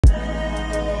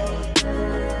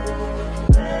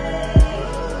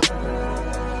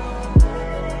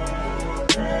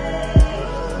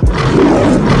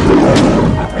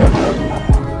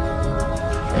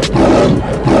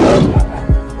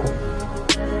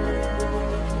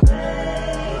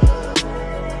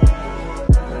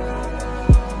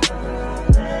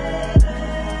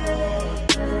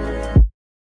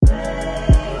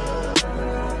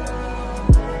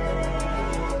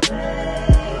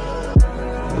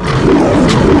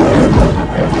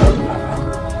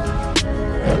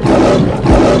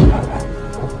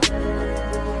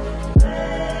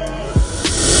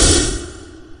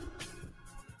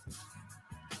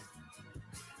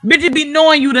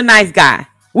knowing you the nice guy.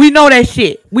 We know that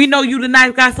shit. We know you the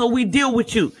nice guy, so we deal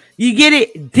with you. You get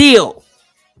it? Deal.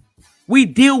 We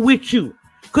deal with you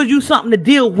because you something to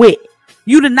deal with.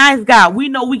 You the nice guy. We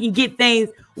know we can get things.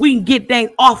 We can get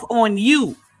things off on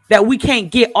you that we can't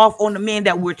get off on the man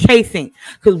that we're chasing.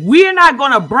 Because we're not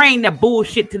gonna bring that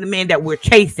bullshit to the man that we're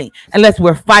chasing unless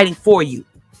we're fighting for you.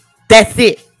 That's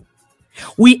it.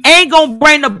 We ain't gonna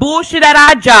bring the bullshit at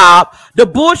our job, the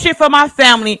bullshit from our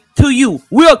family to you.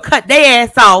 We'll cut their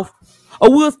ass off,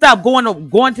 or we'll stop going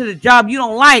to the job you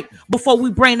don't like before we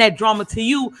bring that drama to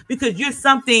you, because you're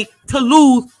something to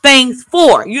lose things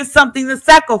for. You're something to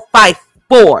sacrifice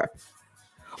for.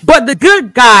 But the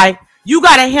good guy, you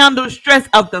got to handle the stress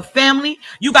of the family.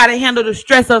 You got to handle the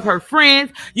stress of her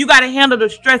friends. You got to handle the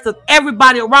stress of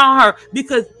everybody around her,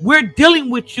 because we're dealing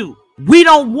with you. We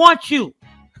don't want you.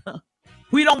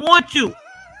 We don't want you.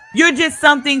 You're just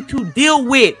something to deal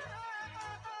with.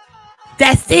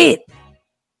 That's it.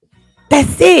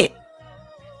 That's it.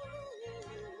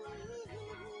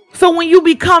 So when you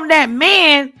become that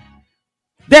man,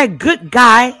 that good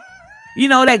guy, you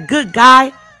know, that good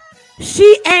guy,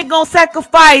 she ain't gonna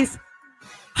sacrifice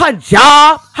her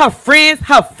job, her friends,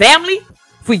 her family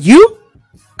for you,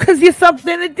 because you're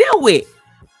something to deal with.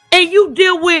 And you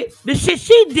deal with the shit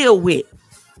she deal with,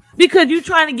 because you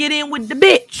trying to get in with the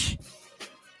bitch.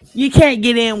 You can't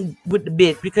get in with the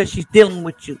bitch because she's dealing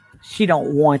with you. She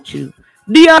don't want you.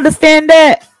 Do you understand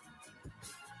that?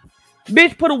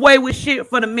 Bitch put away with shit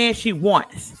for the man she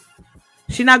wants.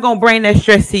 She's not gonna bring that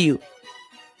stress to you.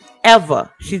 Ever.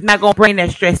 She's not gonna bring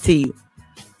that stress to you.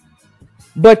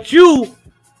 But you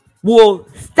will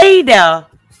stay there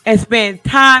and spend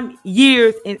time,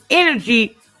 years, and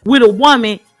energy with a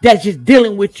woman that's just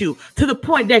dealing with you, to the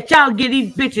point that y'all get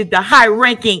these bitches the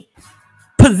high-ranking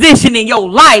position in your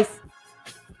life.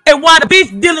 And while the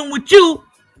bitch dealing with you,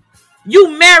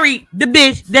 you marry the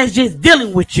bitch that's just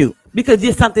dealing with you, because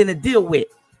you're something to deal with.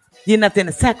 You're nothing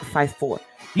to sacrifice for.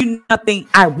 You're nothing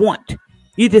I want.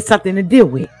 You're just something to deal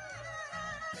with.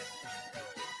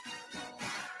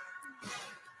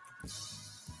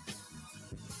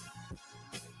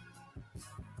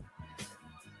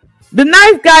 The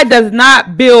nice guy does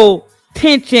not build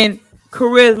tension,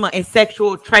 charisma, and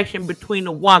sexual attraction between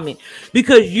the woman,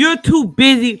 because you're too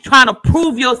busy trying to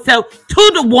prove yourself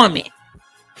to the woman.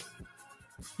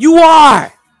 You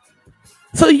are.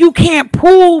 So you can't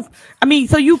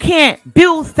so you can't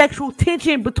build sexual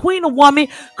tension between a woman,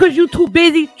 because you're too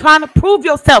busy trying to prove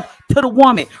yourself to the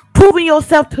woman. Proving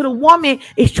yourself to the woman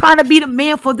is trying to be the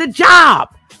man for the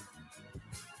job.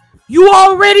 You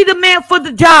already the man for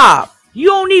the job. You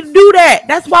don't need to do that.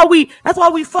 That's why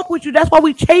we fuck with you. That's why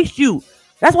we chase you.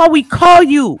 That's why we call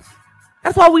you.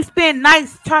 That's why we spend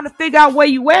nights trying to figure out where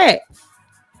you at.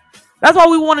 That's why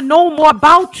we want to know more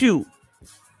about you.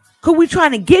 Because we're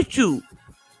trying to get you.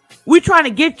 We're trying to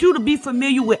get you to be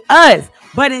familiar with us.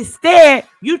 But instead,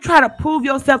 you try to prove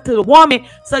yourself to the woman,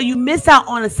 so you miss out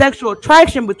on the sexual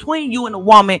attraction between you and the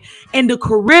woman and the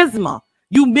charisma.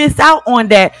 You miss out on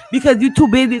that because you're too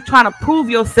busy trying to prove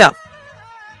yourself.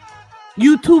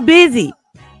 You too busy.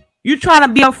 You trying to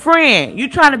be a friend. You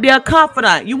trying to be a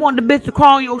confidant. You want the bitch to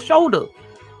crawl on your shoulder.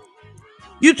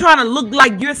 You trying to look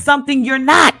like you're something you're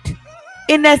not.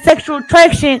 And that sexual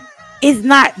attraction is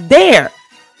not there.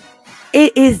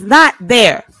 It is not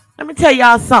there. Let me tell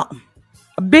y'all something.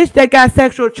 A bitch that got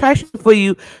sexual attraction for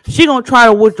you, she gonna try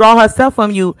to withdraw herself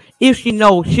from you if she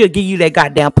knows she'll give you that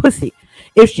goddamn pussy.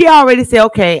 If she already said,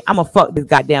 okay, I'm gonna fuck this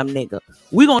goddamn nigga,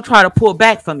 we gonna try to pull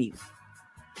back from you.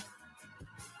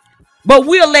 But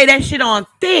we'll lay that shit on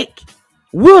thick.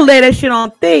 We'll lay that shit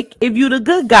on thick if you the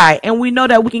good guy, and we know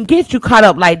that we can get you caught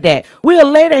up like that. We'll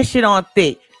lay that shit on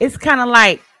thick. It's kind of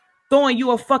like throwing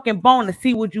you a fucking bone to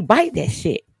see would you bite that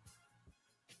shit.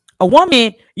 A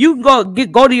woman, you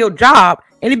can go to your job,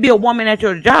 and it be a woman at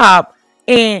your job,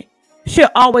 and she'll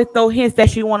always throw hints that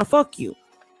she want to fuck you.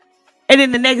 And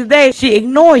then the next day, she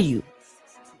ignore you.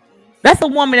 That's a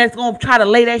woman that's going to try to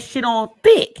lay that shit on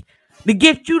thick to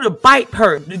get you to bite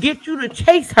her, to get you to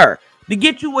chase her, to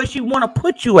get you where she want to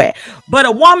put you at. But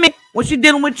a woman, when she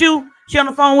dealing with you, she on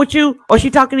the phone with you, or she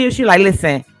talking to you, she like,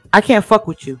 listen, I can't fuck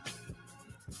with you.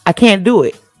 I can't do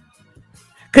it.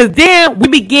 Because then we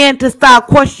begin to start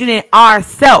questioning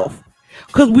ourselves.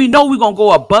 Because we know we're going to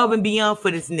go above and beyond for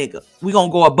this nigga. We're going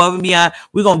to go above and beyond.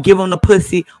 We're going to give him the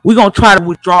pussy. We're going to try to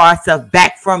withdraw ourselves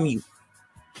back from you.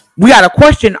 We got to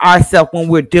question ourselves when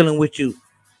we're dealing with you.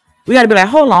 We got to be like,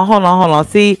 hold on.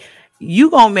 See, you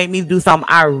going to make me do something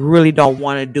I really don't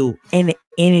want to do. And the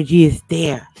energy is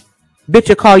there. Bitch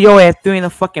will call your ass 3 in the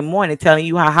fucking morning telling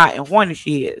you how hot and horny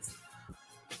she is.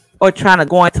 Or trying to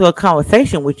go into a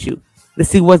conversation with you. to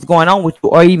see what's going on with you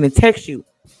or even text you.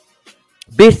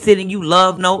 Bitch sending you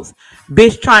love notes.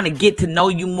 Bitch trying to get to know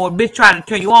you more. Bitch trying to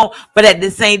turn you on. But at the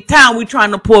same time, we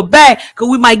trying to pull back because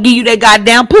we might give you that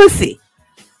goddamn pussy.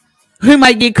 We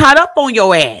might get caught up on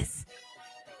your ass.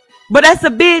 But that's a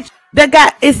bitch that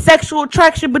got a sexual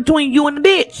attraction between you and the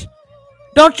bitch.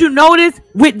 Don't you notice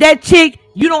with that chick,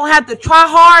 you don't have to try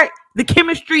hard. The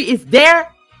chemistry is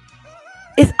there.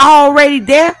 It's already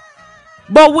there.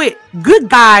 But with good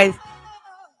guys,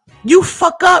 you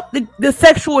fuck up the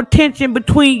sexual attention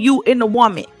between you and the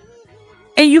woman.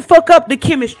 And you fuck up the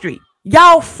chemistry.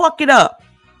 Y'all fuck it up.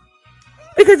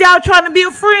 Because y'all trying to be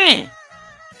a friend.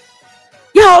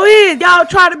 Y'all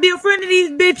trying to be a friend of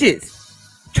these bitches.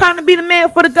 Trying to be the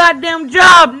man for the goddamn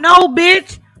job. No,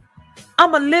 bitch.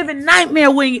 I'm a living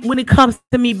nightmare when it comes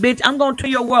to me, bitch. I'm going to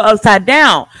turn your world upside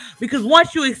down. Because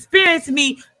once you experience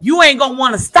me, you ain't going to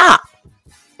want to stop.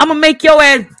 I'm going to make your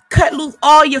ass cut loose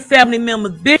all your family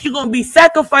members, bitch. You're going to be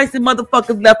sacrificing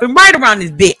motherfuckers left and right around this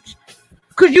bitch.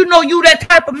 Because you know you that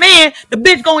type of man, the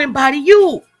bitch going to embody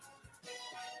you.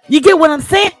 You get what I'm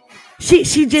saying? She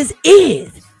just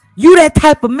is. You that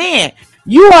type of man.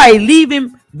 You are a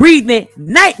living, breathing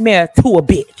nightmare to a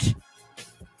bitch.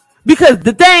 Because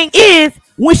the thing is,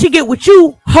 when she get with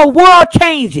you, her world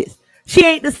changes. She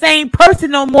ain't the same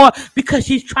person no more because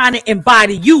she's trying to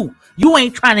embody you. You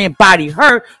ain't trying to embody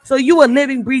her. So you a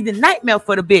living, breathing nightmare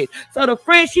for the bitch. So the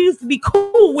friend she used to be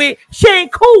cool with, she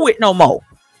ain't cool with no more.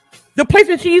 The place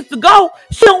that she used to go,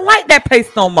 she don't like that place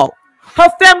no more. Her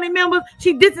family members,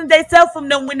 she distanced herself from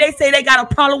them when they say they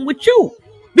got a problem with you.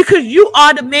 Because you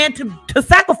are the man to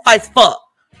sacrifice for.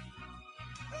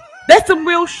 That's some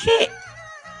real shit.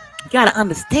 You gotta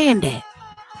understand that.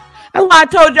 That's why I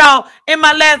told y'all in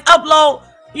my last upload,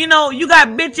 you know, you got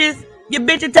bitches, your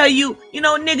bitch will tell you, you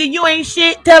know, nigga, you ain't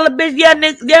shit. Tell a bitch, yeah,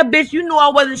 nigga, yeah, bitch, you knew I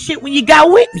wasn't shit when you got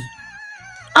with me.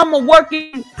 I'm a work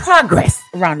in progress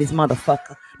around this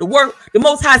motherfucker. The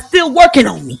Most High still working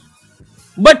on me.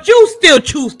 But you still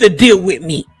choose to deal with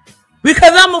me.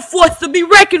 Because I'm a force to be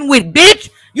reckoned with, bitch.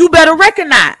 You better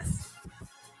recognize.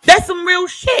 That's some real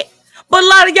shit. But a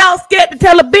lot of y'all scared to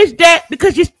tell a bitch that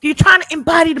because you're trying to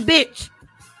embody the bitch.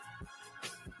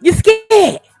 You're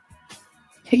scared.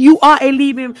 You are a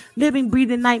living,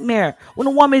 breathing nightmare. When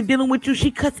a woman is dealing with you,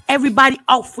 she cuts everybody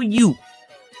off for you.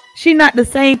 She's not the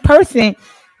same person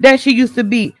that she used to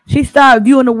be. She started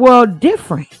viewing the world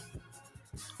different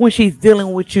when she's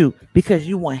dealing with you because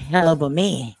you one hell of a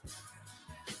man.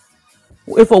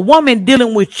 If a woman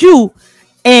dealing with you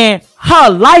and her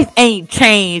life ain't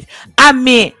changed, I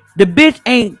mean, the bitch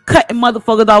ain't cutting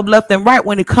motherfuckers off left and right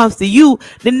when it comes to you,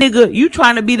 the nigga, you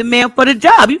trying to be the man for the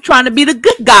job. You trying to be the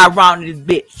good guy around this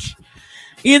bitch.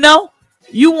 You know?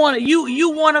 You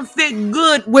wanna fit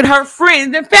good with her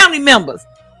friends and family members.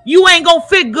 You ain't gonna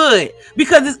fit good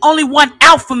because there's only one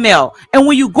alpha male. And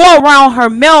when you go around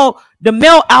the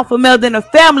male alpha male in the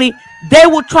family, they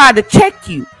will try to check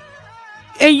you.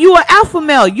 And you are alpha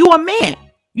male. You a man.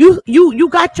 You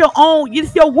got your own.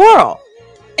 It's your world.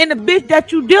 And the bitch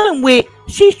that you dealing with,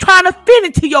 she's trying to fit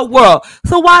into your world.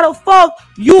 So why the fuck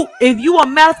if you a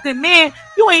masculine man,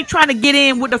 you ain't trying to get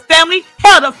in with the family?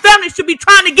 Hell, the family should be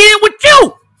trying to get in with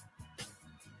you.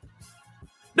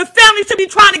 The family should be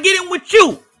trying to get in with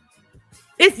you.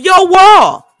 It's your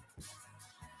world.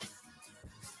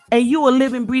 And you a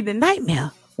living, breathing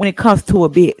nightmare when it comes to a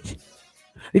bitch.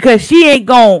 Because she ain't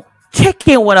gonna check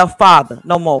in with her father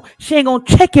no more. She ain't gonna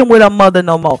check in with her mother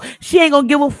no more. She ain't gonna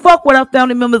give a fuck what her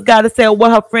family members gotta say or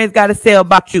what her friends gotta say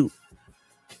about you.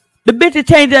 The bitch will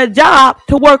change her job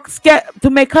to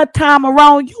make her time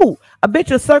around you. A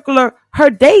bitch will circle her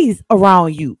days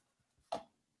around you.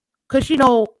 Cause she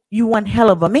know you one hell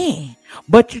of a man.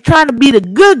 But you're trying to be the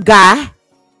good guy.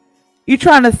 You're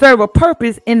trying to serve a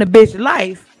purpose in the bitch's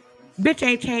life. Bitch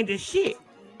ain't changing shit.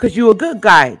 Cause you a good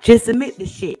guy. Just admit the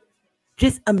shit.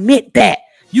 Just admit that.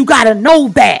 You gotta know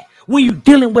that when you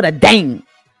dealing with a dame.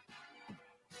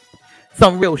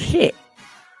 Some real shit.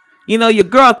 You know, your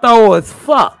girl throw as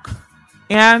fuck.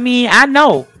 You know what I mean? I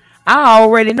know. I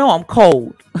already know I'm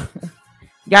cold.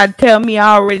 Gotta tell me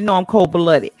I already know I'm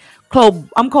cold-blooded.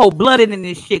 I'm cold-blooded in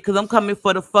this shit because I'm coming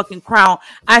for the fucking crown.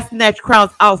 I snatch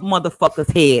crowns off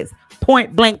motherfuckers' heads.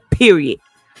 Point blank, period.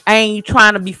 I ain't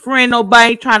trying to befriend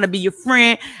nobody, trying to be your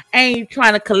friend. I ain't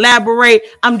trying to collaborate.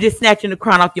 I'm just snatching the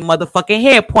crown off your motherfucking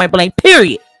head, point blank,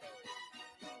 period.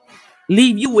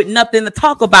 Leave you with nothing to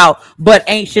talk about but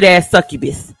ain't shit ass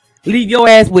succubus. Leave your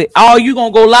ass with all you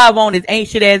gonna go live on is ain't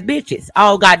shit ass bitches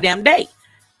all goddamn day.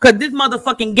 Cause this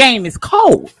motherfucking game is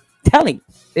cold. Telling you,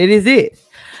 it is it.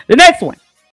 The next one.